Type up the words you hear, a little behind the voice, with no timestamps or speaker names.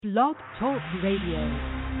Blog Talk Radio.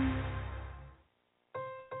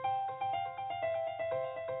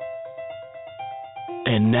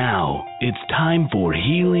 And now, it's time for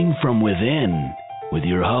Healing from Within with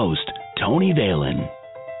your host, Tony Valen.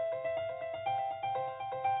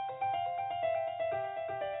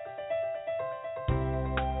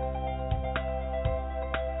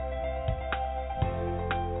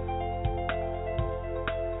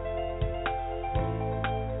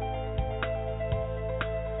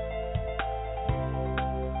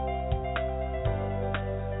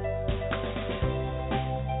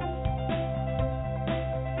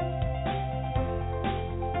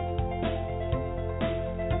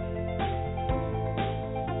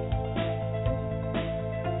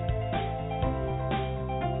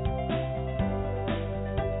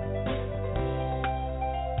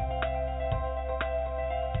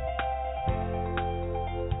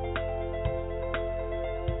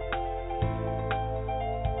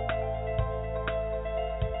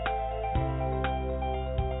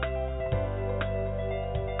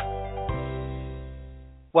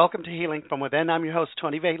 Welcome to Healing from Within. I'm your host,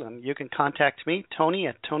 Tony Valen. You can contact me, Tony,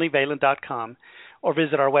 at TonyValen.com, or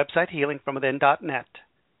visit our website, healingfromwithin.net.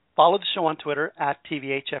 Follow the show on Twitter, at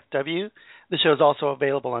TVHFW. The show is also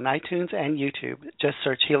available on iTunes and YouTube. Just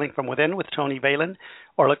search Healing from Within with Tony Valen,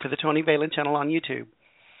 or look for the Tony Valen channel on YouTube.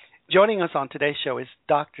 Joining us on today's show is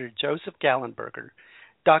Dr. Joseph Gallenberger.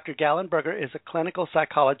 Dr. Gallenberger is a clinical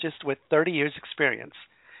psychologist with 30 years' experience.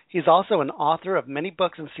 He's also an author of many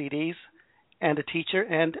books and CDs, and a teacher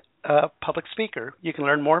and a public speaker. You can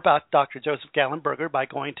learn more about Dr. Joseph Gallenberger by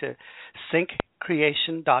going to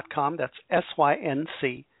SyncCreation.com. That's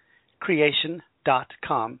SYNC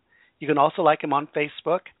creation.com. You can also like him on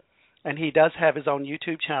Facebook, and he does have his own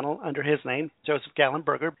YouTube channel under his name, Joseph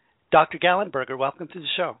Gallenberger. Dr. Gallenberger, welcome to the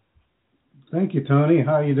show. Thank you, Tony.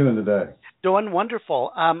 How are you doing today? Doing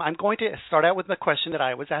wonderful. I'm going to start out with the question that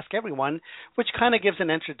I always ask everyone, which kind of gives an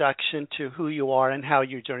introduction to who you are and how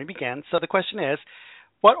your journey began. So the question is,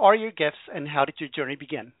 what are your gifts and how did your journey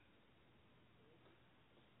begin?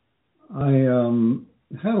 I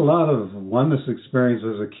had a lot of oneness experience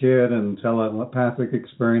as a kid and telepathic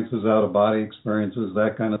experiences, out-of-body experiences,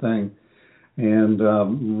 that kind of thing,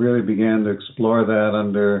 and really began to explore that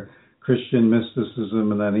under Christian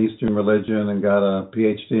mysticism and then Eastern religion, and got a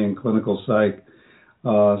PhD in clinical psych.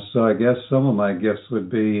 So I guess some of my gifts would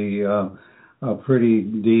be a pretty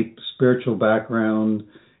deep spiritual background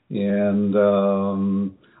and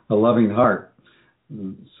a loving heart.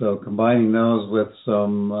 So combining those with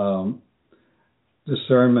some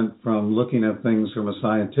discernment from looking at things from a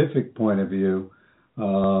scientific point of view,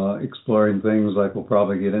 exploring things like we'll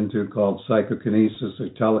probably get into called psychokinesis or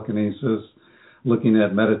telekinesis, looking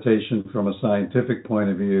at meditation from a scientific point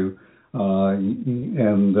of view,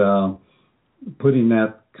 and putting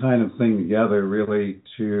that kind of thing together really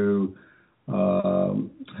to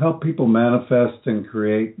help people manifest and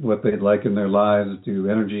create what they'd like in their lives, do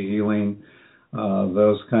energy healing,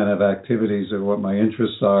 those kind of activities are what my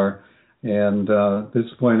interests are. And at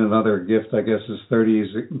this point, another gift, I guess, is 30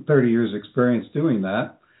 years experience doing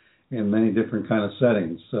that in many different kind of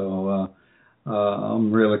settings. So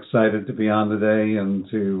I'm real excited to be on today and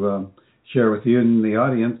to share with you and the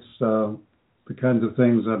audience the kinds of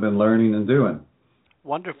things I've been learning and doing.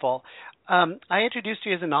 Wonderful. I introduced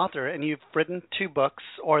you as an author, and you've written two books,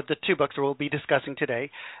 or the two books we'll be discussing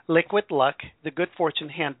today, Liquid Luck, The Good Fortune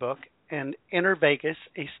Handbook, and Inner Vegas,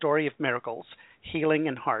 A Story of Miracles, Healing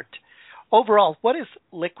and Heart. Overall, what is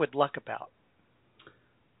Liquid Luck about?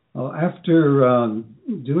 Well, after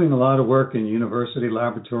doing a lot of work in university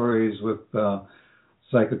laboratories with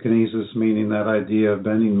psychokinesis, meaning that idea of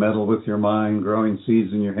bending metal with your mind, growing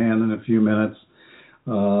seeds in your hand in a few minutes,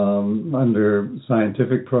 under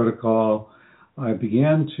scientific protocol, I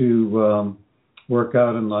began to work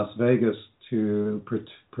out in Las Vegas to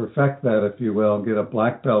perfect that, if you will, get a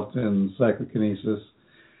black belt in psychokinesis.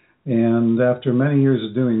 And after many years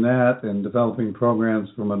of doing that and developing programs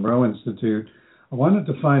for Monroe Institute, I wanted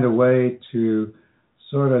to find a way to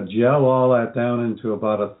sort of gel all that down into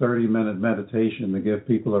about a 30-minute meditation to give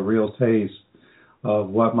people a real taste of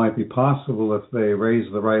what might be possible if they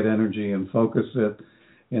raise the right energy and focus it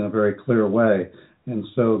in a very clear way. And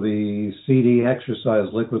so the CD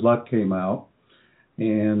exercise Liquid Luck came out.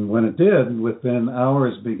 And when it did, within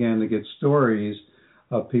hours began to get stories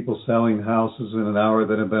of people selling houses in an hour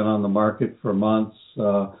that had been on the market for months,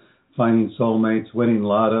 finding soulmates, winning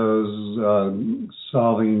lottos,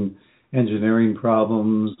 solving engineering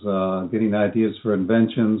problems, getting ideas for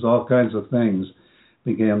inventions, all kinds of things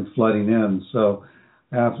began flooding in. So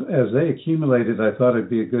as they accumulated, I thought it'd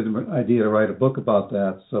be a good idea to write a book about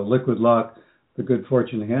that. So Liquid Luck, the Good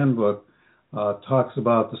Fortune Handbook, talks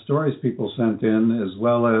about the stories people sent in, as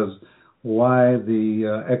well as why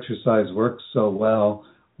the exercise works so well,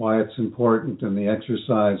 why it's important in the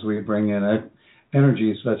exercise. We bring in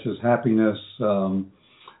energies such as happiness,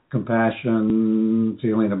 compassion,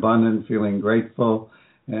 feeling abundant, feeling grateful,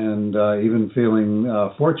 and even feeling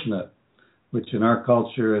fortunate, which in our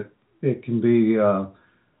culture it can be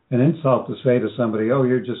an insult to say to somebody, "Oh,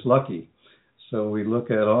 you're just lucky." So we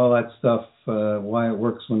look at all that stuff, why it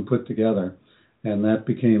works when put together, and that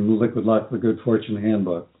became Liquid Luck, the Good Fortune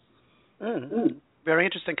Handbook. Mm-hmm. Very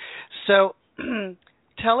interesting. So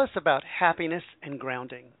tell us about happiness and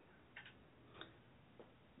grounding.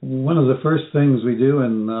 One of the first things we do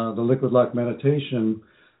in the Liquid Luck meditation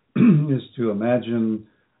is to imagine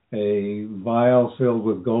a vial filled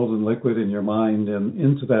with golden liquid in your mind, and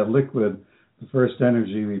into that liquid, the first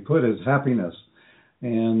energy we put is happiness.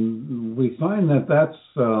 And we find that that's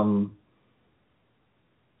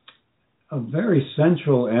a very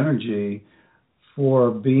central energy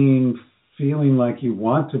for feeling like you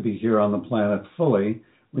want to be here on the planet fully,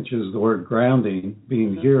 which is the word grounding,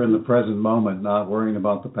 being here in the present moment, not worrying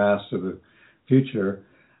about the past or the future.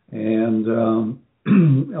 And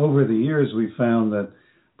over the years, we found that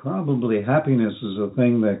probably happiness is a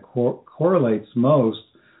thing that correlates most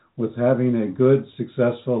with having a good,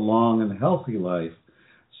 successful, long, and healthy life.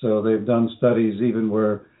 So they've done studies even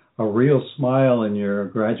where a real smile in your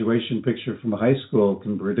graduation picture from high school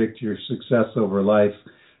can predict your success over life,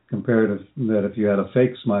 compared to that if you had a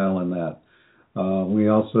fake smile in that.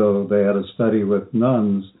 They had a study with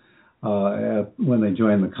nuns when they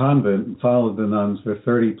joined the convent and followed the nuns for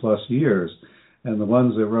 30 plus years. And the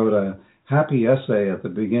ones that wrote a happy essay at the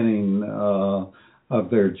beginning of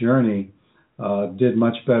their journey did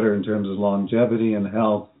much better in terms of longevity and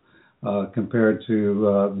health compared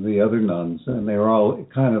to the other nuns. And they were all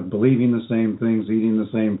kind of believing the same things, eating the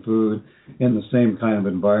same food, in the same kind of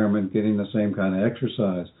environment, getting the same kind of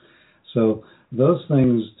exercise. So those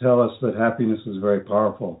things tell us that happiness is very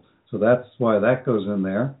powerful. So that's why that goes in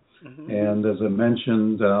there. Mm-hmm. And as I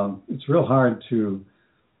mentioned, it's real hard to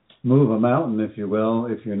move a mountain, if you will,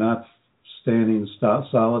 if you're not standing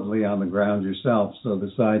solidly on the ground yourself. So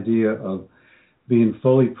this idea of being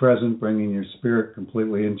fully present, bringing your spirit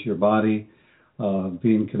completely into your body,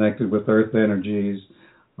 being connected with earth energies,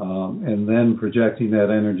 and then projecting that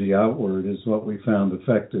energy outward is what we found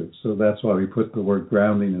effective. So that's why we put the word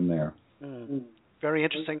grounding in there. Very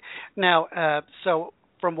interesting. Now, so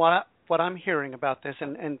from what I'm hearing about this,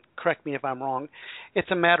 and correct me if I'm wrong,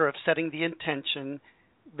 it's a matter of setting the intention,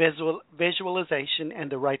 visualization,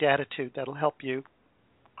 and the right attitude that'll help you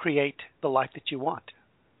create the life that you want.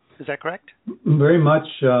 Is that correct? Very much,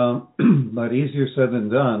 but easier said than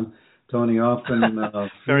done. Tony, often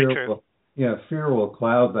Very true. Fear will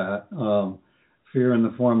cloud that. Fear in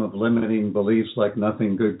the form of limiting beliefs like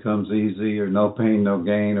nothing good comes easy, or no pain, no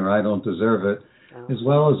gain, or I don't deserve it, as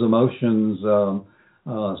well as emotions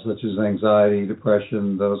such as anxiety,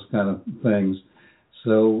 depression, those kind of things.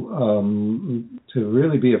 So to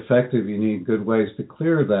really be effective, you need good ways to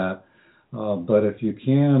clear that. But if you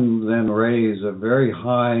can then raise a very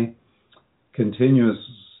high, continuous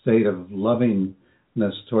state of lovingness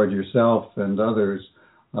toward yourself and others,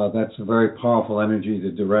 that's a very powerful energy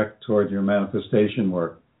to direct toward your manifestation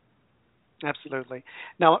work. Absolutely.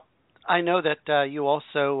 Now, I know that you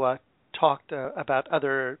also talked about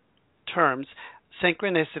other terms: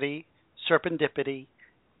 synchronicity, serendipity,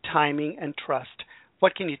 timing, and trust.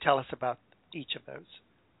 What can you tell us about each of those?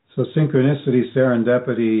 So synchronicity,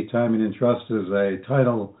 serendipity, timing, and trust is a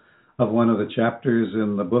title of one of the chapters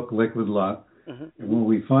in the book Liquid Luck. Mm-hmm. And what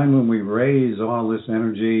we find when we raise all this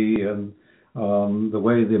energy and the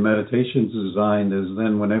way the meditation is designed is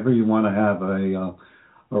then whenever you want to have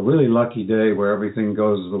a really lucky day where everything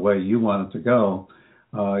goes the way you want it to go,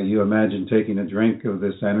 you imagine taking a drink of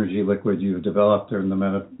this energy liquid you've developed during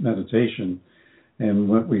the meditation. And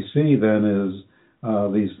what we see then is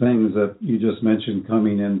these things that you just mentioned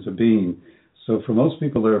coming into being. So for most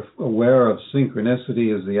people, they're aware of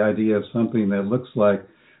synchronicity as the idea of something that looks like,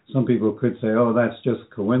 some people could say, oh, that's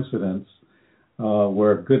just coincidence,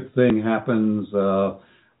 where a good thing happens.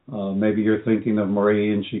 Maybe you're thinking of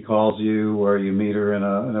Marie and she calls you, or you meet her in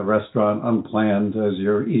a restaurant unplanned as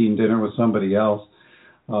you're eating dinner with somebody else.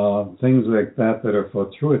 Things like that are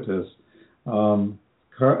fortuitous.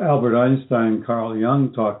 Albert Einstein, Carl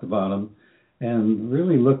Jung talked about them, and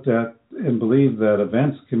really looked at and believed that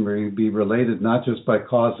events can be related not just by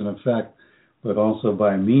cause and effect, but also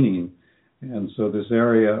by meaning. And so this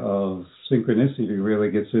area of synchronicity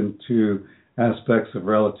really gets into aspects of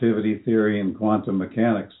relativity theory and quantum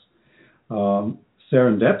mechanics.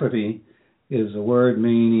 Serendipity is a word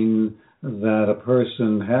meaning that a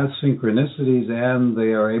person has synchronicities and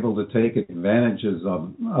they are able to take advantages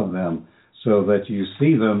of them, so that you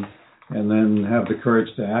see them and then have the courage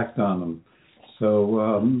to act on them.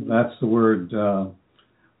 So that's the word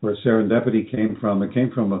where serendipity came from. It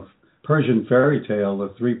came from a Persian fairy tale,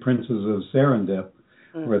 The Three Princes of Serendip,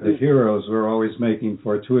 where the heroes were always making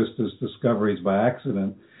fortuitous discoveries by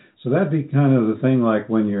accident. So that'd be kind of the thing, like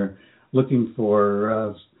when you're looking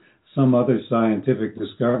for some other scientific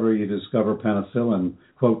discovery, you discover penicillin,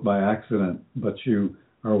 quote, by accident, but you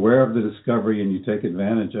are aware of the discovery and you take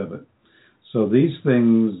advantage of it. So these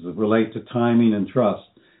things relate to timing and trust.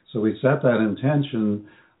 So we set that intention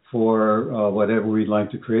for whatever we'd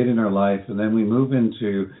like to create in our life, and then we move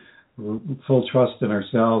into full trust in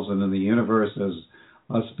ourselves and in the universe as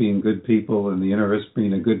us being good people and the universe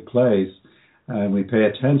being a good place. And we pay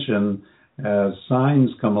attention as signs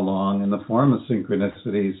come along in the form of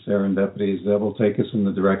synchronicities, serendipities, that will take us in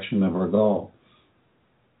the direction of our goal.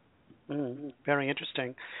 Very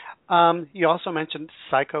interesting. You also mentioned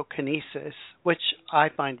psychokinesis, which I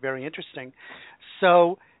find very interesting.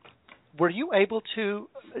 So were you able to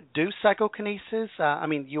do psychokinesis? I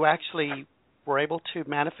mean, you actually were able to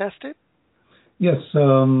manifest it? Yes.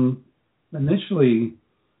 Initially,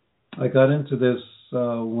 I got into this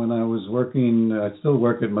when I was working. I still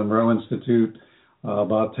work at Monroe Institute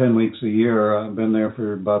about 10 weeks a year. I've been there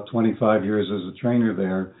for about 25 years as a trainer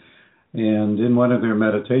there. And in one of their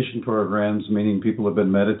meditation programs, meaning people have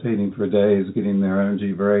been meditating for days, getting their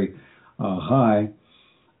energy very high,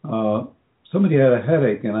 somebody had a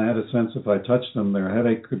headache, and I had a sense if I touched them, their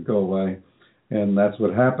headache could go away. And that's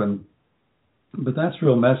what happened. But that's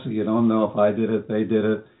real messy. You don't know if I did it, they did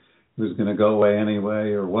it, it was going to go away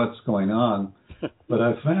anyway, or what's going on. But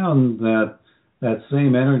I found that that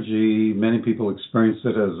same energy, many people experience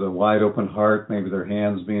it as a wide open heart, maybe their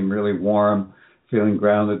hands being really warm, feeling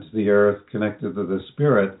grounded to the earth, connected to the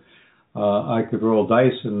spirit. I could roll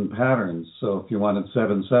dice in patterns. So if you wanted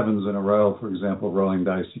 7 sevens in a row, for example, rolling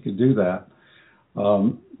dice, you could do that.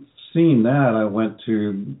 Seeing that, I went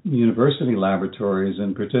to university laboratories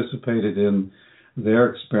and participated in their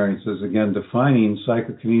experiences, again, defining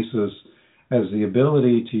psychokinesis as the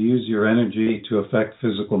ability to use your energy to affect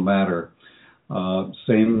physical matter.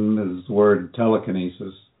 Same as the word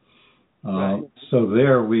telekinesis. Right. So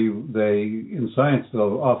there, they in science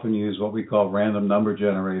they'll often use what we call random number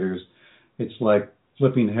generators. It's like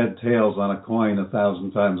flipping head tails on a coin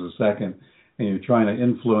 1,000 times a second, and you're trying to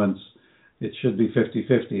influence. It should be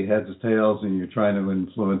 50-50 heads or tails, and you're trying to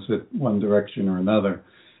influence it one direction or another.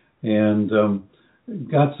 And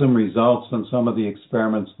got some results on some of the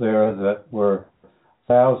experiments there that were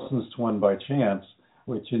thousands to one by chance,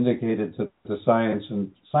 which indicated to the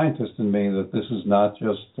scientist in me that this is not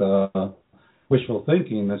just wishful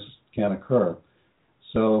thinking, this can occur.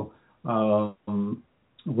 So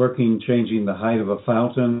changing the height of a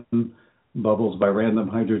fountain, bubbles by random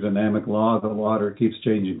hydrodynamic law, the water keeps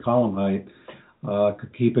changing column height,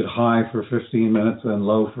 could keep it high for 15 minutes and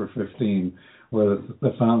low for 15, where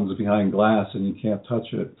the fountain's behind glass and you can't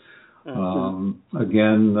touch it.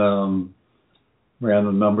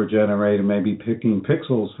 Random number generator, maybe picking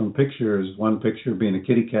pixels from pictures, one picture being a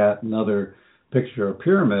kitty cat, another picture a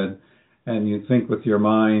pyramid, and you think with your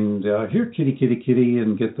mind, here, kitty, kitty, kitty,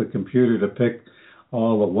 and get the computer to pick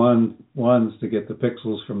all the ones to get the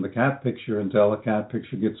pixels from the cat picture until the cat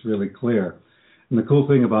picture gets really clear. And the cool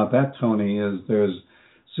thing about that, Tony, is there's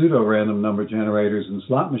pseudo-random number generators and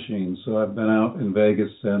slot machines. So I've been out in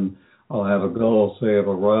Vegas and I'll have a goal, say, of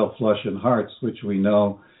a royal flush in hearts, which we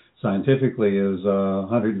know scientifically is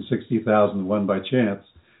 160,000 won by chance.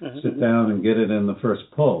 Sit down and get it in the first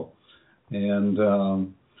pull. And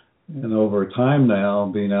over time now,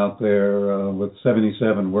 being out there with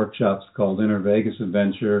 77 workshops called Inner Vegas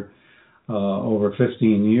Adventure, over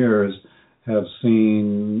 15 years, have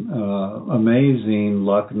seen amazing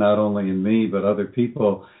luck, not only in me, but other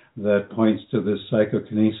people, that points to this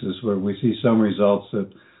psychokinesis, where we see some results at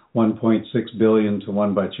 1.6 billion to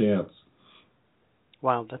 1 by chance.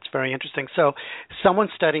 Wow, that's very interesting. So someone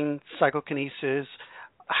studying psychokinesis,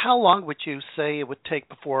 how long would you say it would take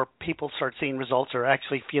before people start seeing results or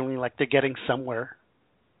actually feeling like they're getting somewhere?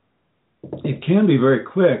 It can be very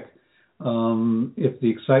quick if the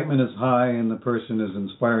excitement is high and the person is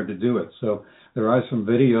inspired to do it. So there are some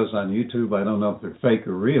videos on YouTube, I don't know if they're fake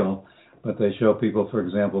or real, but they show people, for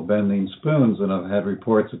example, bending spoons, and I've had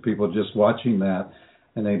reports of people just watching that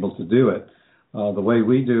and able to do it. The way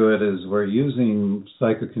we do it is we're using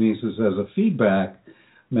psychokinesis as a feedback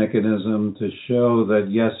mechanism to show that,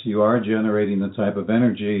 yes, you are generating the type of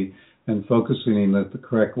energy and focusing the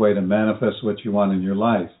correct way to manifest what you want in your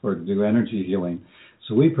life or to do energy healing.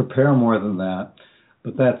 So we prepare more than that.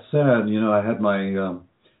 But that said, I had my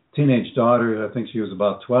teenage daughter, I think she was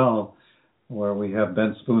about 12, where we have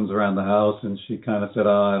bent spoons around the house, and she kind of said,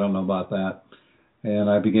 I don't know about that. And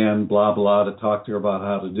I began blah, blah to talk to her about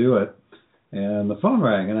how to do it. And the phone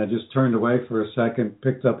rang, and I just turned away for a second,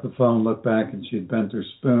 picked up the phone, looked back, and she'd bent her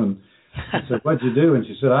spoon. I said, what'd you do? And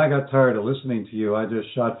she said, I got tired of listening to you. I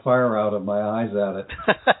just shot fire out of my eyes at it.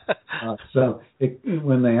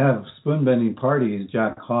 When they have spoon bending parties,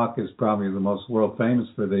 Jack Hawk is probably the most world famous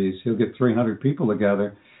for these. He'll get 300 people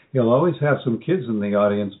together. He'll always have some kids in the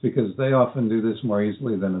audience because they often do this more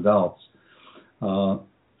easily than adults.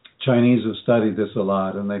 Chinese have studied this a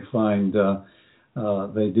lot, and they find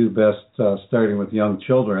they do best starting with young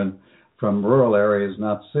children from rural areas,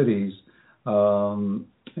 not cities.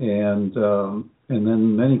 And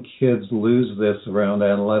then many kids lose this around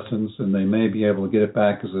adolescence, and they may be able to get it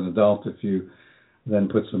back as an adult if you then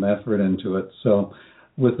put some effort into it. So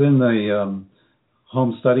within the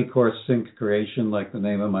home study course, SyncCreation, like the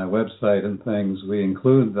name of my website and things, we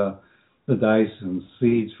include the dice and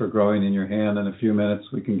seeds for growing in your hand. In a few minutes,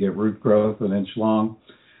 we can get root growth an inch long,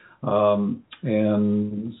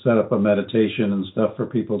 and set up a meditation and stuff for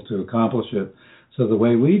people to accomplish it. So the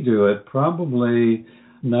way we do it, probably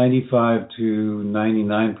 95 to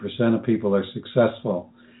 99% of people are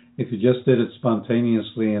successful. If you just did it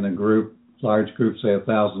spontaneously in a group, large group, say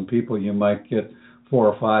 1,000 people, you might get 4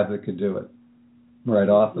 or 5 that could do it right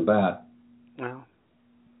off the bat. Wow.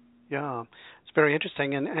 Yeah, it's very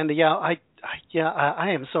interesting, and I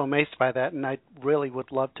am so amazed by that, and I really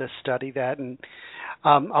would love to study that. And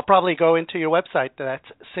I'll probably go into your website. That's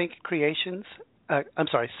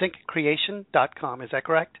SyncCreation.com. Is that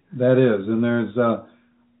correct? That is, and there's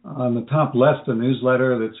on the top left a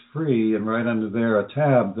newsletter that's free, and right under there a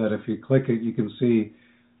tab that if you click it, you can see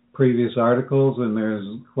previous articles, and there's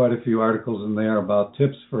quite a few articles in there about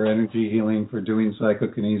tips for energy healing, for doing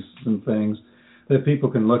psychokinesis and things that people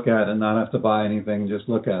can look at and not have to buy anything, just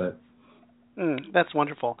look at it. That's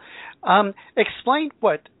wonderful. Explain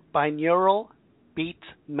what binaural beats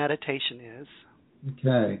meditation is.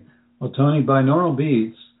 Okay. Well, Tony, binaural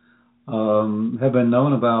beats have been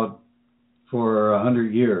known about for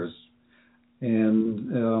 100 years.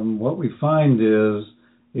 And what we find is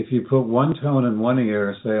if you put one tone in one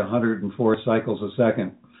ear, say 104 cycles a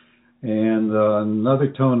second, and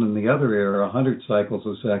another tone in the other ear, 100 cycles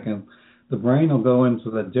a second, the brain will go into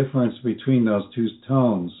the difference between those two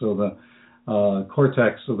tones. So the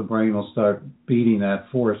cortex of the brain will start beating at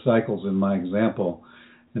 4 cycles in my example.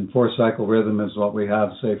 And 4-cycle rhythm is what we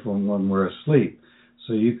have, say, from when we're asleep.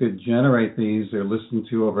 So you could generate these or listen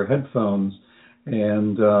to over headphones,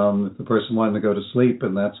 and if the person wanted to go to sleep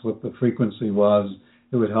and that's what the frequency was,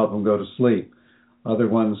 it would help them go to sleep. Other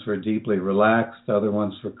ones for deeply relaxed, other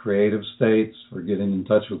ones for creative states, for getting in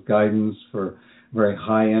touch with guidance, for very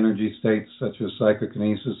high energy states such as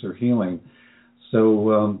psychokinesis or healing.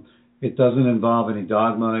 So it doesn't involve any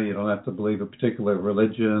dogma. You don't have to believe a particular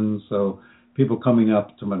religion. So people coming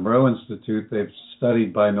up to Monroe Institute, they've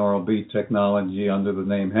studied binaural beat technology under the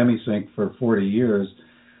name HemiSync for 40 years.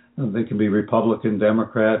 They can be Republican,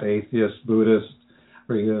 Democrat, atheist, Buddhist,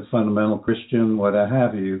 or fundamental Christian, what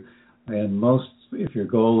have you. And most, if your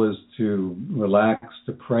goal is to relax,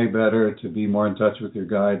 to pray better, to be more in touch with your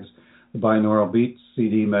guides, the binaural beat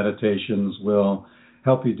CD meditations will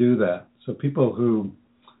help you do that. So people who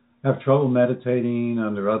have trouble meditating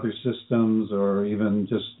under other systems or even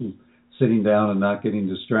just sitting down and not getting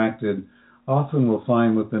distracted, often will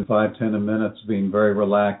find within 5-10 minutes being very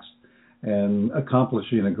relaxed and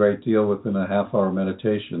accomplishing a great deal within a half-hour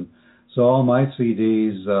meditation. So all my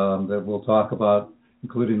CDs that we'll talk about,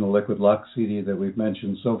 including the Liquid Lux CD that we've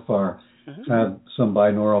mentioned so far, have some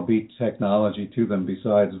binaural beat technology to them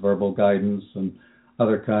besides verbal guidance and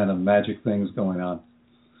other kind of magic things going on.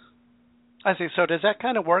 I see. So does that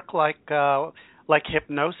kind of work like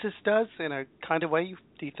hypnosis does in a kind of way,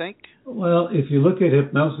 do you think? Well, if you look at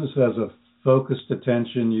hypnosis as a focused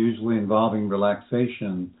attention, usually involving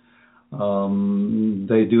relaxation,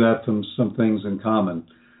 they do have some things in common.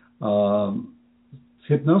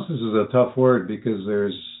 Hypnosis is a tough word because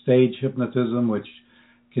there's stage hypnotism, which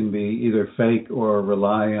can be either fake or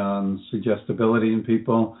rely on suggestibility in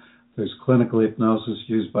people. There's clinical hypnosis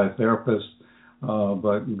used by therapists,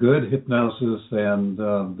 but good hypnosis and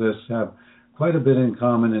this have quite a bit in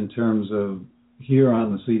common in terms of here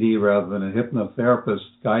on the CD, rather than a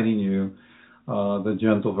hypnotherapist guiding you, the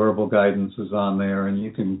gentle verbal guidance is on there, and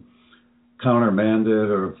you can countermand it,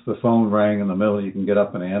 or if the phone rang in the middle, you can get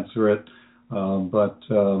up and answer it. But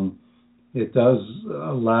it does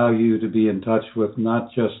allow you to be in touch with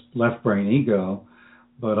not just left brain ego,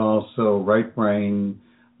 but also right brain,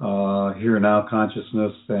 here and now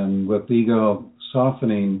consciousness. And with ego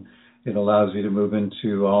softening, it allows you to move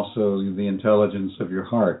into also the intelligence of your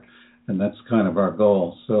heart. And that's kind of our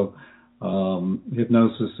goal. So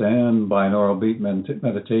hypnosis and binaural beat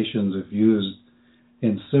meditations, if used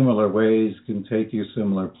in similar ways, can take you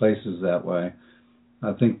similar places that way.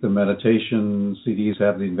 I think the meditation CDs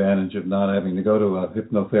have the advantage of not having to go to a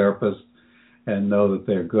hypnotherapist and know that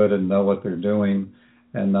they're good and know what they're doing,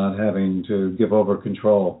 and not having to give over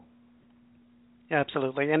control.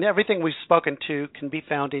 Absolutely. And everything we've spoken to can be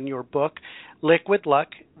found in your book, Liquid Luck,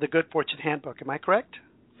 The Good Fortune Handbook. Am I correct?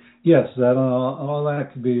 Yes, that all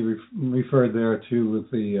that could be referred there too,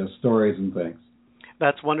 with the stories and things.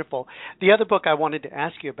 That's wonderful. The other book I wanted to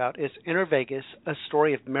ask you about is Inner Vegas, A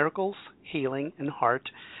Story of Miracles, Healing, and Heart.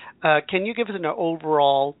 Can you give us an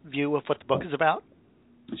overall view of what the book is about?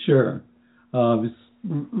 Sure. Its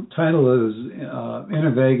title is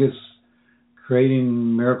Inner Vegas,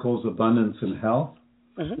 Creating Miracles, Abundance, and Health.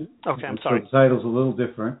 Mm-hmm. Okay, I'm sorry. So the title's a little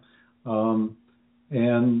different.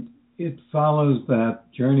 And it follows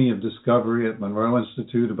that journey of discovery at Monroe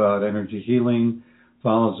Institute about energy healing,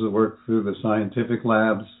 follows the work through the scientific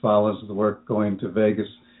labs, follows the work going to Vegas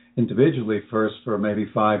individually first for maybe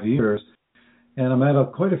 5 years. And I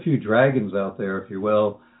met quite a few dragons out there, if you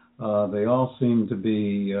will. They all seem to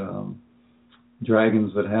be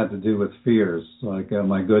dragons that had to do with fears, like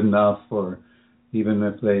am I good enough, or even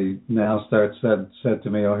if they now said to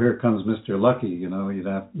me, oh, here comes Mr. Lucky,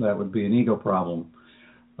 that would be an ego problem.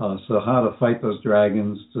 So how to fight those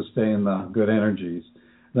dragons to stay in the good energies.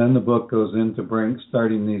 Then the book goes into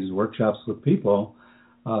starting these workshops with people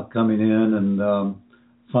coming in and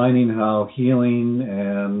finding how healing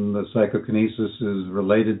and the psychokinesis is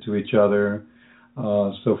related to each other.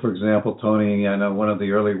 So, for example, Tony, I know one of the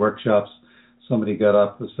early workshops, somebody got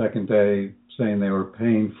up the second day saying they were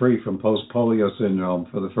pain-free from post-polio syndrome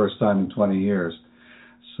for the first time in 20 years.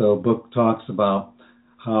 So book talks about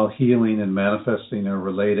how healing and manifesting are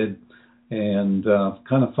related, and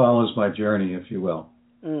kind of follows my journey, if you will.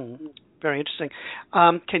 Very interesting.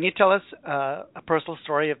 Can you tell us a personal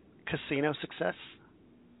story of casino success?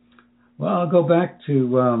 Well, I'll go back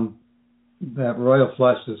to that Royal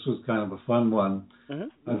Flush. This was kind of a fun one.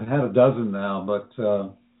 Mm-hmm. I've had a dozen now, but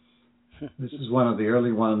this is one of the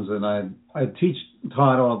early ones, and I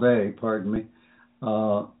taught all day, pardon me.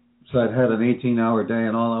 So I'd had an 18-hour day,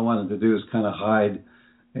 and all I wanted to do is kind of hide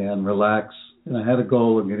and relax. And I had a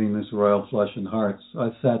goal of getting this Royal Flush in Hearts. So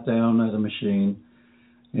I sat down at a machine,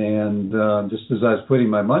 and just as I was putting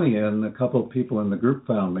my money in, a couple of people in the group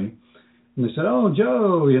found me. And they said, oh,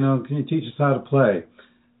 Joe, can you teach us how to play?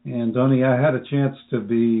 And Tony, I had a chance to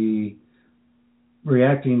be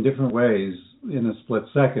reacting different ways in a split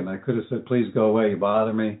second. I could have said, please go away, you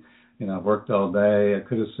bother me. I've worked all day. I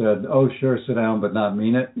could have said, oh, sure, sit down, but not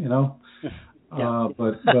mean it, Yeah.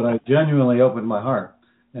 But I genuinely opened my heart.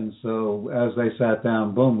 And so as they sat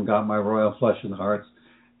down, boom, got my Royal Flush in Hearts.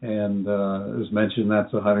 And as mentioned,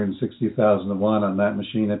 that's 160,000 to 1 on that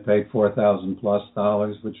machine. It paid $4,000 plus,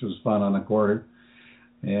 which was fun on a quarter.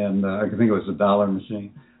 And I think it was a dollar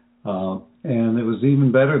machine. And it was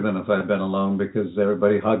even better than if I'd been alone, because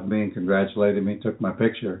everybody hugged me and congratulated me, took my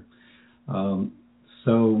picture.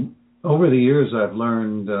 So over the years, I've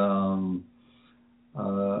learned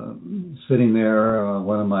sitting there,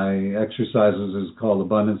 one of my exercises is called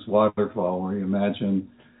Abundance Waterfall, where you imagine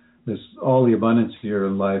all the abundance here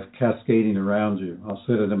in life cascading around you. I'll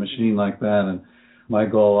sit at a machine like that, and my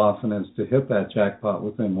goal often is to hit that jackpot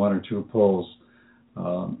within one or two pulls,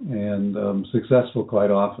 and I'm successful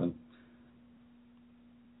quite often.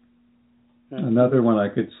 Another one I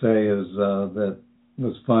could say is that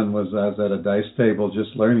was fun was I was at a dice table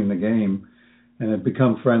just learning the game, and had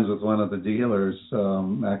become friends with one of the dealers,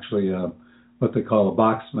 actually what they call a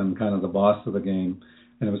boxman, kind of the boss of the game,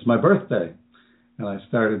 and it was my birthday. And I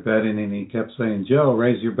started betting, and he kept saying, Joe,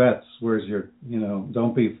 raise your bets. Where's your,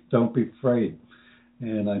 don't be afraid.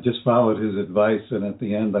 And I just followed his advice, and at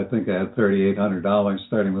the end, I think I had $3,800,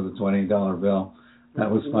 starting with a $20 bill.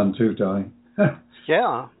 That was fun too, Tony.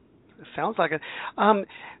 Yeah, it sounds like it.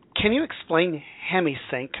 Can you explain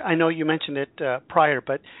hemisync? I know you mentioned it prior,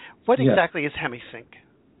 but what exactly is hemisync?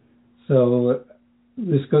 So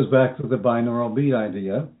this goes back to the binaural beat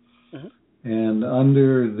idea. Mm-hmm. And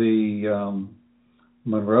under the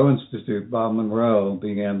Monroe Institute, Bob Monroe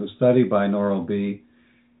began to study binaural beat.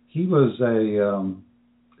 He was a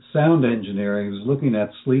sound engineer. He was looking at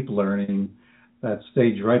sleep learning, that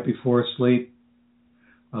stage right before sleep,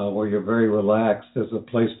 where you're very relaxed as a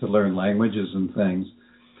place to learn languages and things.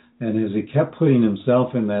 And as he kept putting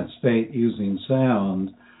himself in that state using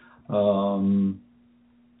sound,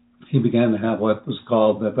 he began to have what was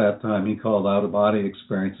called, at that time, he called out-of-body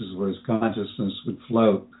experiences, where his consciousness would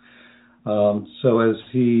float. So as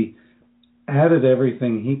he added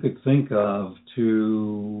everything he could think of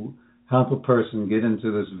to help a person get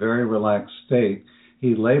into this very relaxed state,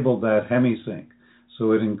 he labeled that hemisync.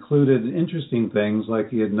 So it included interesting things like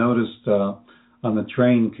he had noticed on the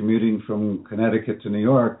train commuting from Connecticut to New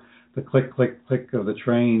York, the click, click, click of the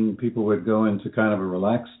train, people would go into kind of a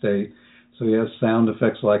relaxed state. So he has sound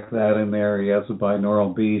effects like that in there. He has a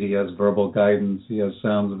binaural beat. He has verbal guidance. He has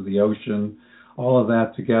sounds of the ocean. All of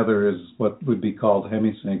that together is what would be called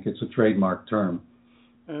hemisync. It's a trademark term.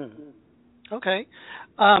 Mm-hmm. Okay.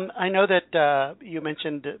 I know that you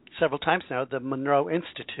mentioned several times now the Monroe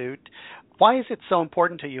Institute. Why is it so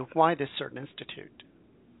important to you? Why this certain institute?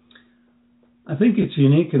 I think it's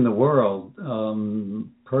unique in the world.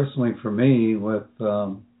 Personally, for me, with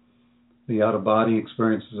the out-of-body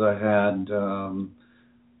experiences I had,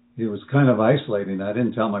 it was kind of isolating. I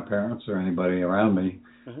didn't tell my parents or anybody around me,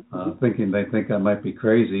 thinking they think I might be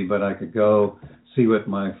crazy, but I could go see what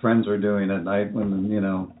my friends were doing at night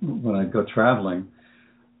when I'd go traveling.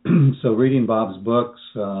 So reading Bob's books,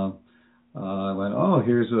 I went, oh,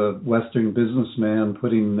 here's a Western businessman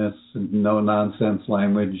putting this no-nonsense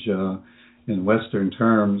language in Western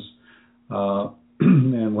terms.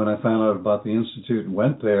 And when I found out about the Institute and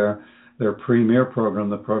went there, their premier program,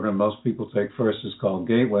 the program most people take first, is called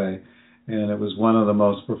Gateway. And it was one of the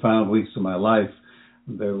most profound weeks of my life.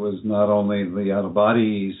 There was not only the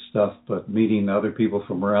out-of-body stuff, but meeting other people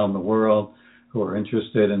from around the world who are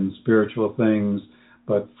interested in spiritual things,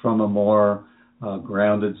 but from a more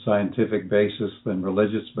grounded scientific basis than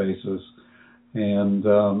religious basis. And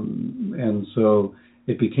so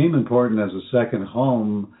it became important as a second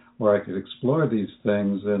home where I could explore these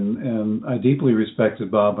things. And I deeply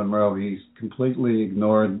respected Bob Monroe. He completely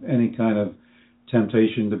ignored any kind of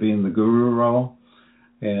temptation to be in the guru role.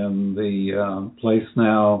 And the place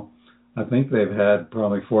now, I think they've had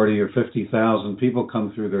probably 40 or 50,000 people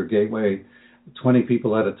come through their gateway, 20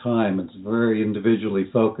 people at a time. It's very individually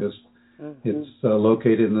focused. Mm-hmm. It's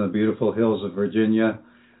located in the beautiful hills of Virginia.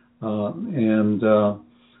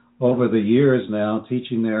 Over the years now,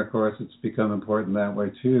 teaching there, of course, it's become important that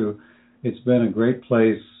way too. It's been a great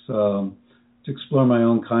place to explore my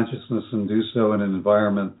own consciousness and do so in an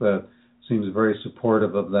environment that seems very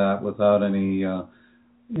supportive of that without any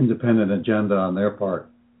independent agenda on their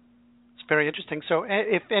part. It's very interesting. So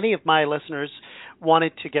if any of my listeners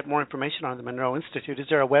wanted to get more information on the Monroe Institute, is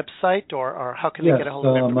there a website or how can they get a hold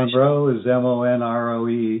of information? Monroe is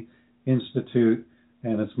MONROE Institute,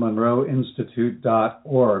 and it's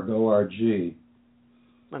monroeinstitute.org, O-R-G.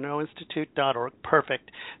 monroeinstitute.org. Perfect.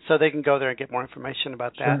 So they can go there and get more information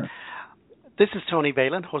about that. Sure. This is Tony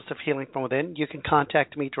Valen, host of Healing From Within. You can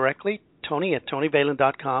contact me directly, Tony at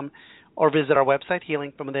TonyValen.com, or visit our website,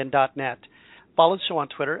 healingfromwithin.net. Follow the show on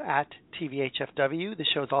Twitter at TVHFW. The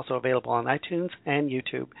show is also available on iTunes and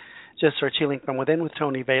YouTube. Just search Healing From Within with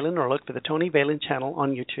Tony Valen or look for the Tony Valen channel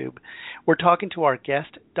on YouTube. We're talking to our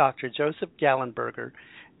guest, Dr. Joseph Gallenberger.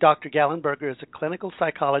 Dr. Gallenberger is a clinical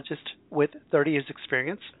psychologist with 30 years'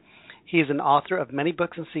 experience. He is an author of many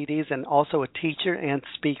books and CDs and also a teacher and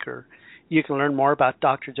speaker. You can learn more about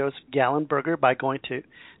Dr. Joseph Gallenberger by going to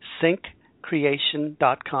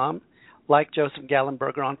SyncCreation.com. Like Joseph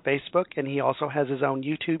Gallenberger on Facebook, and he also has his own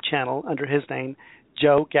YouTube channel under his name,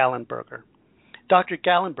 Joe Gallenberger. Dr.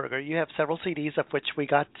 Gallenberger, you have several CDs of which we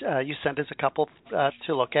got, you sent us a couple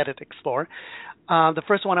to look at and explore. The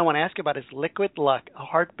first one I want to ask about is Liquid Luck, a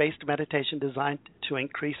heart-based meditation designed to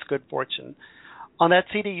increase good fortune. On that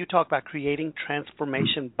CD, you talk about creating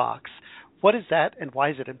transformation box. What is that, and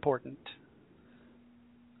why is it important?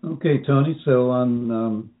 Okay, Tony. So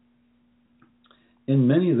in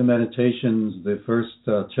many of the meditations, the first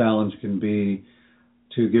challenge can be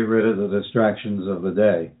to get rid of the distractions of the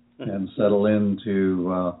day and settle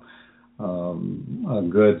into a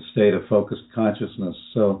good state of focused consciousness.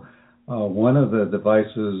 So one of the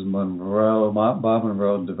devices Bob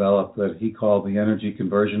Monroe developed that he called the energy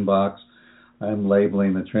conversion box, I'm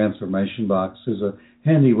labeling the transformation box, is a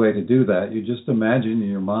handy way to do that. You just imagine in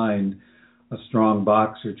your mind a strong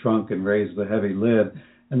box or trunk and raise the heavy lid,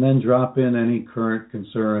 and then drop in any current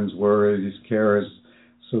concerns, worries, cares,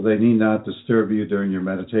 so they need not disturb you during your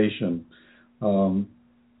meditation.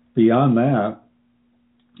 Beyond that,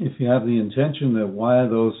 if you have the intention that while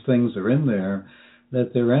those things are in there,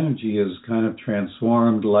 that their energy is kind of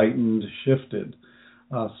transformed, lightened, shifted.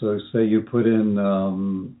 So say you put in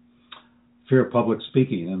fear of public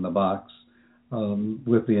speaking in the box.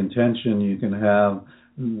 With the intention, you can have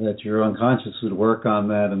that your unconscious would work on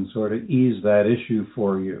that and sort of ease that issue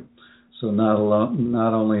for you. So not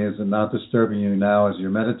only is it not disturbing you now as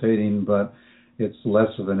you're meditating, but it's less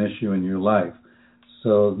of an issue in your life.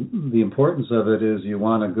 So the importance of it is you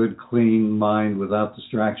want a good, clean mind without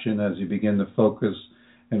distraction as you begin to focus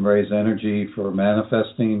and raise energy for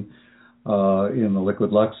manifesting in the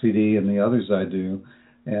Liquid Luck CD and the others I do.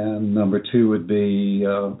 And number two would be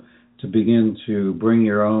to begin to bring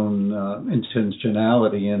your own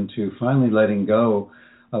intentionality into finally letting go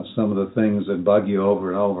of some of the things that bug you over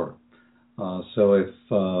and over. So if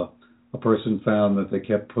a person found that they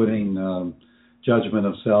kept putting judgment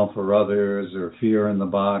of self or others or fear in the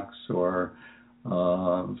box or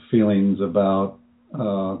feelings about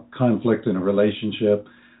conflict in a relationship,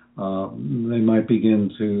 they might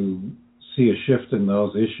begin to see a shift in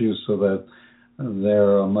those issues so that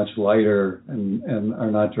they're much lighter and are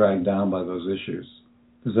not dragged down by those issues.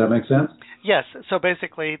 Does that make sense? Yes. So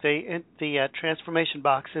basically, the transformation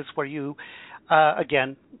box is where you,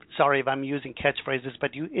 again, sorry if I'm using catchphrases,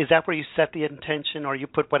 but is that where you set the intention or you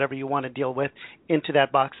put whatever you want to deal with into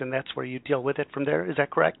that box, and that's where you deal with it from there? Is that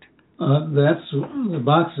correct? The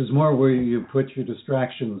box is more where you put your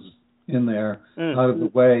distractions in there out of the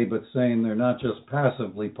way, but saying they're not just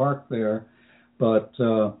passively parked there, but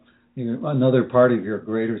another part of your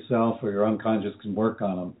greater self or your unconscious can work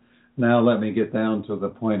on them. Now let me get down to the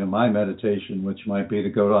point of my meditation, which might be to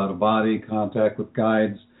go out of body, contact with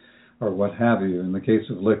guides, or what have you. In the case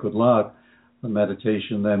of Liquid Luck, the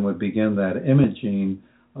meditation then would begin that imaging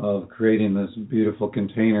of creating this beautiful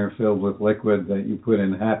container filled with liquid that you put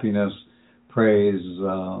in happiness, praise,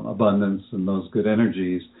 abundance, and those good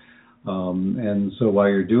energies. And so while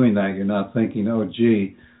you're doing that, you're not thinking, oh,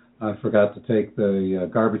 gee, I forgot to take the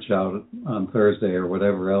garbage out on Thursday or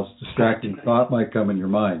whatever else distracting thought might come in your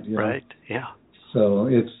mind. You know? Right, yeah. So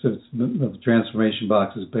it's the transformation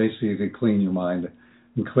box is basically to clean your mind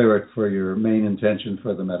and clear it for your main intention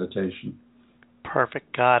for the meditation.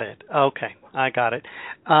 Perfect. Got it. Okay, I got it.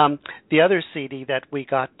 The other CD that we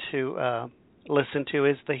got to listen to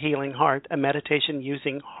is The Healing Heart, a meditation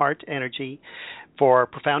using heart energy for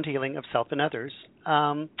profound healing of self and others.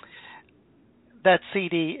 That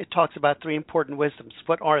CD, it talks about 3 important wisdoms.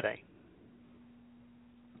 What are they?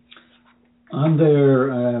 On there,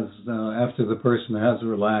 as after the person has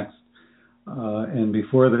relaxed and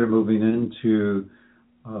before they're moving into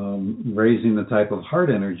raising the type of heart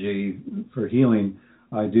energy for healing,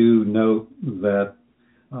 I do note that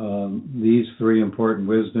these 3 important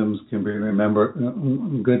wisdoms can be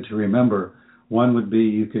good to remember. One would be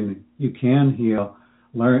you can heal.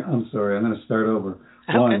 Learn. I'm sorry. I'm going to start over.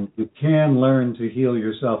 Okay. 1, you can learn to heal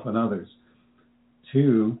yourself and others.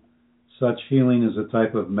 2, such healing is a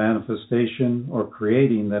type of manifestation or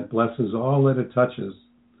creating that blesses all that it touches.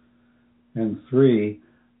 And 3,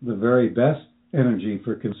 the very best energy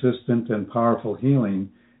for consistent and powerful healing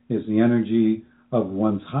is the energy of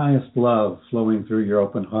one's highest love flowing through your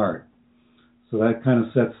open heart. So that kind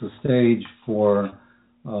of sets the stage for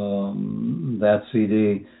that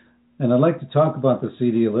CD. And I'd like to talk about the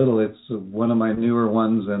CD a little. It's one of my newer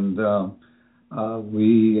ones, and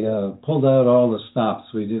we pulled out all the stops.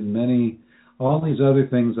 We did all these other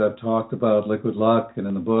things I've talked about, Liquid Luck, and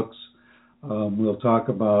in the books. We'll talk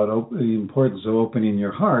about the importance of opening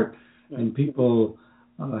your heart, and people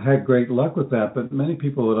had great luck with that, but many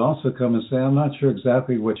people would also come and say, I'm not sure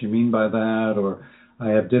exactly what you mean by that, or I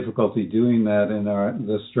have difficulty doing that in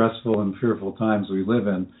the stressful and fearful times we live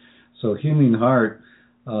in. So Healing Heart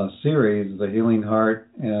series, the Healing Heart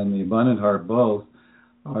and the Abundant Heart both,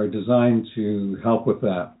 are designed to help with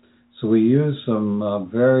that. So we use some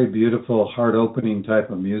very beautiful heart-opening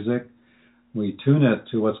type of music. We tune it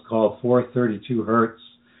to what's called 432 hertz,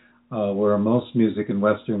 where most music in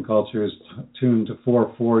Western culture is tuned to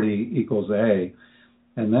 440 equals A.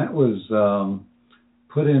 And that was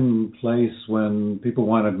put in place when people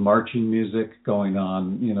wanted marching music going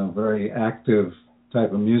on, very active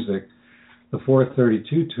type of music. The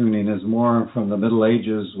 432 tuning is more from the Middle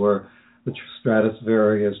Ages, where the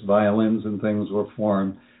Stradivarius violins and things were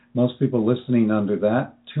formed. Most people listening under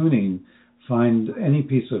that tuning find any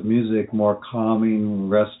piece of music more calming,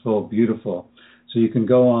 restful, beautiful. So you can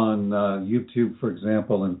go on YouTube, for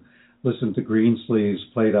example, and listen to Greensleeves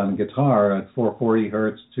played on guitar at 440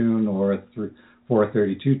 hertz tune or at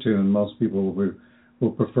 432 tune. Most people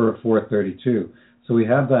will prefer 432. So we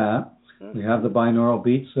have that. We have the binaural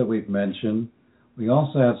beats that we've mentioned. We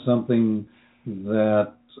also have something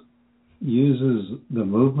that uses the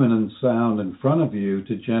movement and sound in front of you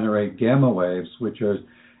to generate gamma waves, which are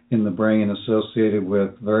in the brain associated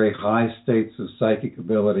with very high states of psychic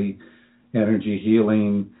ability, energy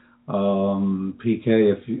healing,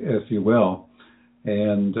 PK, if you will.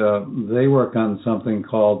 And they work on something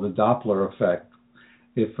called the Doppler effect.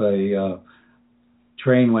 If a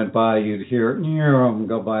train went by, you'd hear it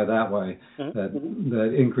go by that way.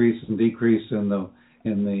 That increase and decrease in the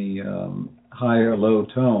high or low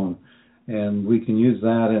tone, and we can use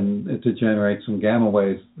that to generate some gamma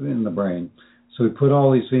waves in the brain. So we put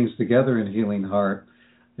all these things together in Healing Heart,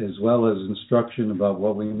 as well as instruction about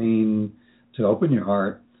what we mean to open your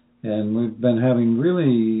heart. And we've been having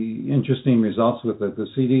really interesting results with it. The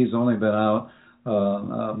CD's only been out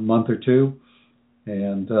a month or two.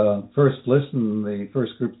 And the first group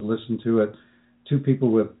to listen to it, 2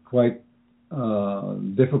 people with quite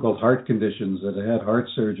difficult heart conditions that had heart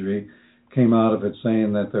surgery came out of it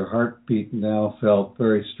saying that their heartbeat now felt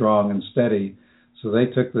very strong and steady. So they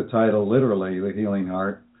took the title literally, The Healing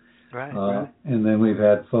Heart. Right. And then we've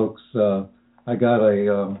had folks, I got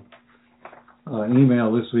an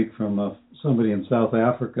email this week from somebody in South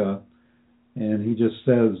Africa, and he just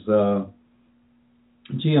says,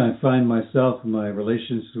 gee, I find myself in my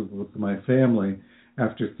relationship with my family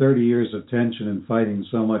after 30 years of tension and fighting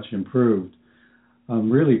so much improved.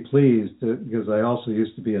 I'm really pleased because I also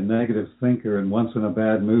used to be a negative thinker, and once in a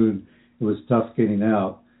bad mood, it was tough getting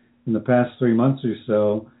out. In the past 3 months or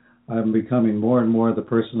so, I'm becoming more and more the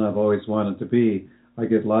person I've always wanted to be. I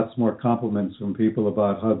get lots more compliments from people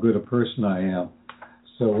about how good a person I am.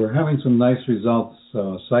 So we're having some nice results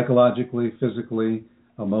psychologically, physically,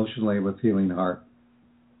 emotionally with Healing Heart.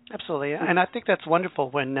 Absolutely. And I think that's wonderful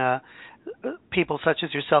when people such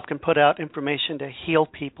as yourself can put out information to heal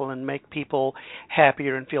people and make people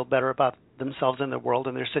happier and feel better about themselves and the world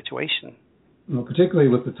and their situation. Well, particularly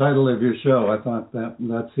with the title of your show, I thought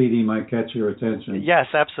that CD might catch your attention.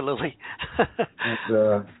 Yes, absolutely.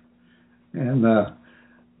 It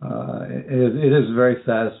is very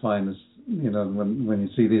satisfying, when you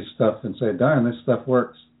see this stuff and say, darn, this stuff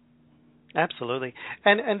works. Absolutely.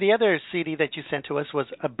 And the other CD that you sent to us was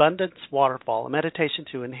Abundance Waterfall, a meditation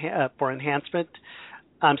for enhanced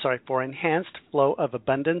flow of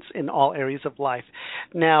abundance in all areas of life.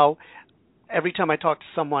 Now, every time I talk to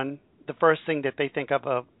someone, the first thing that they think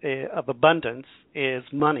of abundance is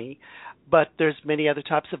money, but there's many other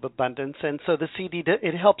types of abundance, and so the CD,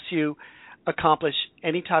 it helps you accomplish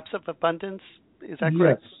any types of abundance. Is that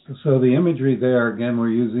correct? Yes. So the imagery there, again, we're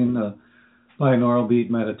using the binaural beat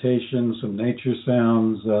meditation, some nature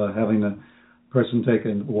sounds, having a person take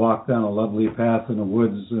a walk down a lovely path in the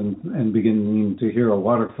woods and beginning to hear a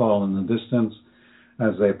waterfall in the distance.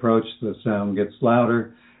 As they approach, the sound gets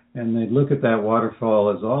louder, and they look at that waterfall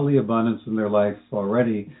as all the abundance in their life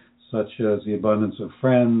already, such as the abundance of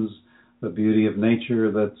friends, the beauty of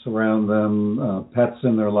nature that's around them, pets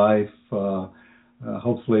in their life,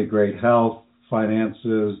 hopefully great health,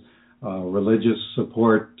 finances, religious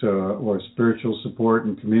support or spiritual support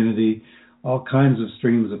and community, all kinds of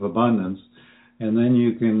streams of abundance. And then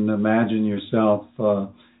you can imagine yourself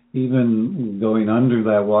even going under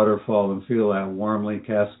that waterfall and feel that warmly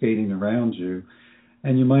cascading around you.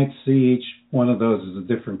 And you might see each one of those as a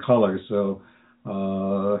different color. So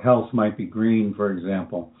health might be green, for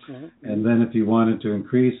example. Mm-hmm. And then if you wanted to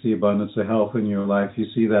increase the abundance of health in your life, you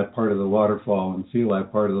see that part of the waterfall and feel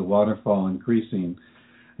that part of the waterfall increasing.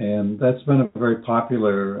 And that's been a very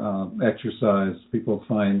popular exercise. People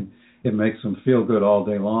find it makes them feel good all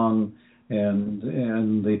day long. And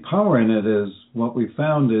the power in it is, what we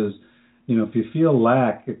found is, if you feel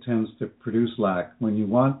lack, it tends to produce lack. When you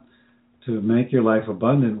want to make your life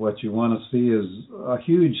abundant, what you want to see is a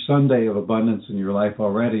huge sundae of abundance in your life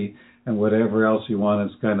already, and whatever else you want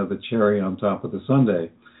is kind of the cherry on top of the sundae.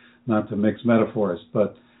 Not to mix metaphors,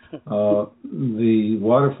 but the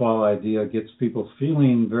waterfall idea gets people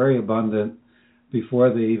feeling very abundant before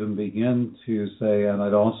they even begin to say, and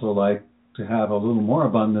I'd also like to have a little more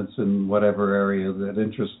abundance in whatever area that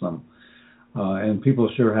interests them. And people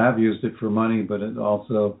sure have used it for money, but it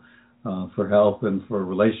also for health and for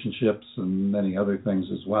relationships and many other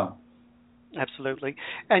things as well. Absolutely.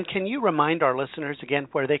 And can you remind our listeners again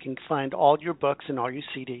where they can find all your books and all your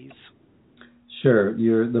CDs? Sure.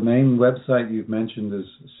 The main website you've mentioned is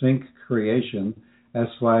SyncCreation,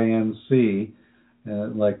 SYNC,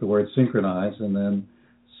 like the word synchronize, and then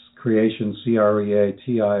creation,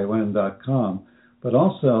 CREATION.com. But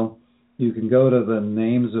also, you can go to the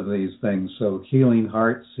names of these things. So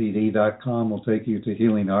HealingHeartCD.com will take you to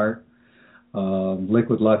Healing Heart.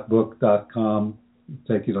 LiquidLuckBook.com will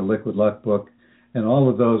take you to Liquid Luck Book. And all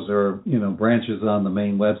of those are, branches on the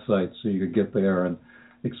main website, so you could get there and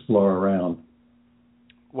explore around.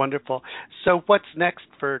 Wonderful. So what's next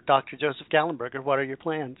for Dr. Joseph Gallenberger? What are your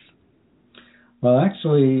plans? Well,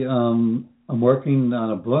 actually, I'm working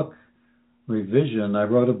on a book revision. I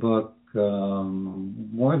wrote a book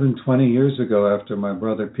more than 20 years ago after my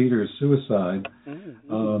brother Peter's suicide,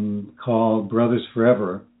 called Brothers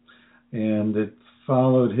Forever. And it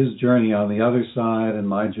followed his journey on the other side and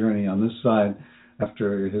my journey on this side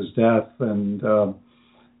after his death. And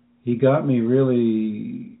he got me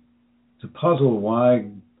really to puzzle why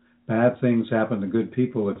bad things happen to good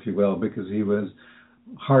people, if you will, because he was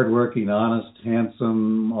hardworking, honest,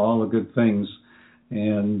 handsome, all the good things,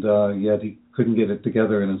 and yet he couldn't get it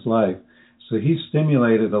together in his life. So he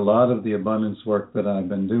stimulated a lot of the abundance work that I've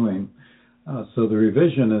been doing. So the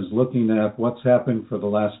revision is looking at what's happened for the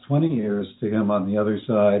last 20 years to him on the other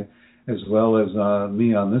side, as well as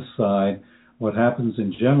me on this side, what happens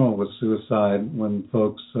in general with suicide when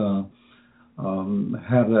folks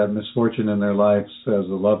have that misfortune in their lives as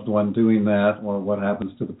a loved one doing that, or what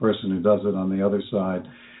happens to the person who does it on the other side,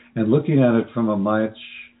 and looking at it from a much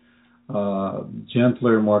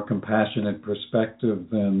gentler, more compassionate perspective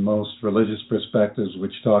than most religious perspectives,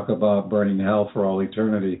 which talk about burning hell for all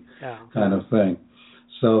eternity, kind of thing.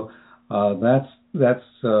 So that's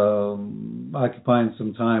occupying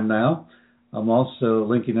some time now. I'm also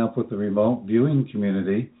linking up with the remote viewing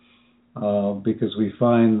community because we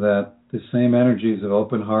find that the same energies of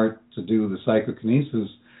open heart to do the psychokinesis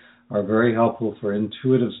are very helpful for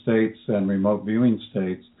intuitive states and remote viewing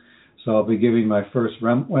states. So I'll be giving my first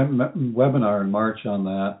webinar in March on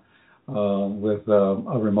that with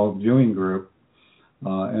a remote viewing group.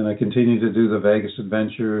 And I continue to do the Vegas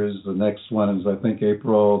Adventures. The next one is, I think,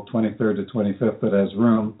 April 23rd to 25th that has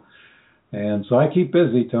room. And so I keep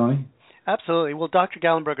busy, Tony. Absolutely. Well, Dr.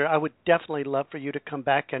 Gallenberger, I would definitely love for you to come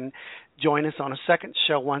back and join us on a second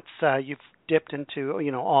show once you've dipped into,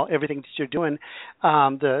 everything that you're doing.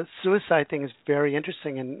 The suicide thing is very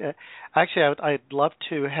interesting, and actually, I'd love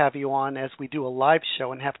to have you on as we do a live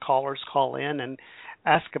show and have callers call in and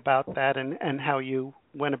ask about that and how you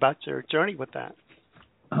went about your journey with that.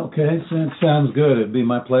 Okay, so that sounds good. It'd be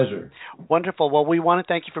my pleasure. Wonderful. Well, we want to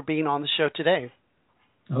thank you for being on the show today.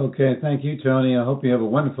 Okay, thank you, Tony. I hope you have a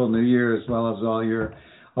wonderful New Year as well as all your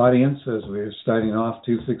audience as we're starting off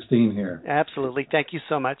 2016 here. Absolutely. Thank you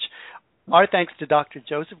so much. Our thanks to Dr.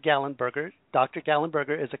 Joseph Gallenberger. Dr.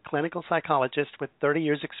 Gallenberger is a clinical psychologist with 30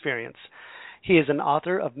 years' experience. He is an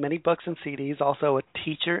author of many books and CDs, also a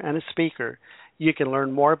teacher and a speaker. You can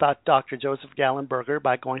learn more about Dr. Joseph Gallenberger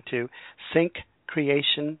by going to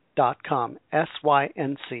SyncCreation.com,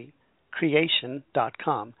 SYNC,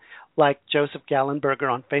 creation.com. Like Joseph Gallenberger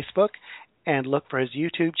on Facebook, and look for his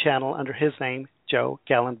YouTube channel under his name, Joe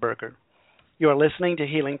Gallenberger. You are listening to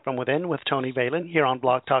Healing from Within with Tony Valen here on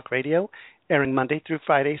Blog Talk Radio, airing Monday through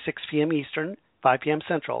Friday, 6 p.m. Eastern, 5 p.m.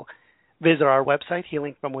 Central. Visit our website,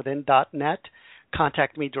 healingfromwithin.net.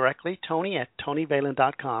 Contact me directly, Tony at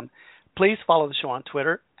TonyValen.com. Please follow the show on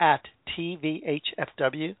Twitter at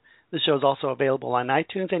TVHFW. The show is also available on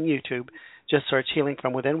iTunes and YouTube. Just search Healing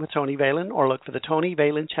from Within with Tony Valen or look for the Tony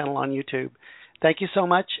Valen channel on YouTube. Thank you so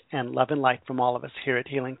much, and love and light from all of us here at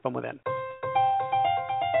Healing from Within.